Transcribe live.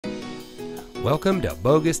Welcome to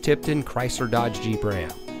Boggus Tipton Chrysler Dodge Jeep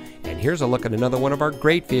Ram. And here's a look at another one of our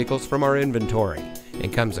great vehicles from our inventory.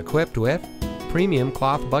 It comes equipped with premium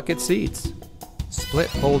cloth bucket seats,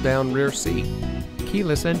 split fold-down rear seat,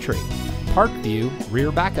 keyless entry, park view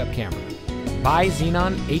rear backup camera,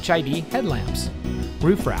 bi-xenon HID headlamps,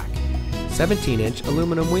 roof rack, 17-inch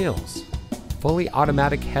aluminum wheels, fully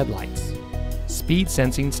automatic headlights, speed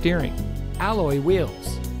sensing steering, alloy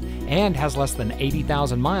wheels, and has less than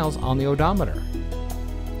 80,000 miles on the odometer.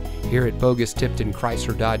 Here at Boggus Tipton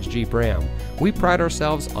Chrysler Dodge Jeep Ram, we pride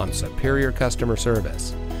ourselves on superior customer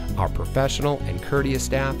service. Our professional and courteous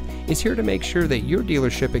staff is here to make sure that your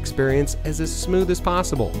dealership experience is as smooth as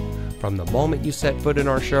possible, from the moment you set foot in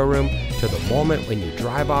our showroom to the moment when you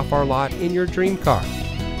drive off our lot in your dream car.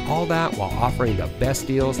 All that while offering the best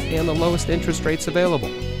deals and the lowest interest rates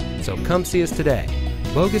available. So come see us today.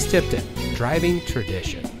 Boggus Tipton, driving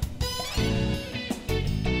tradition.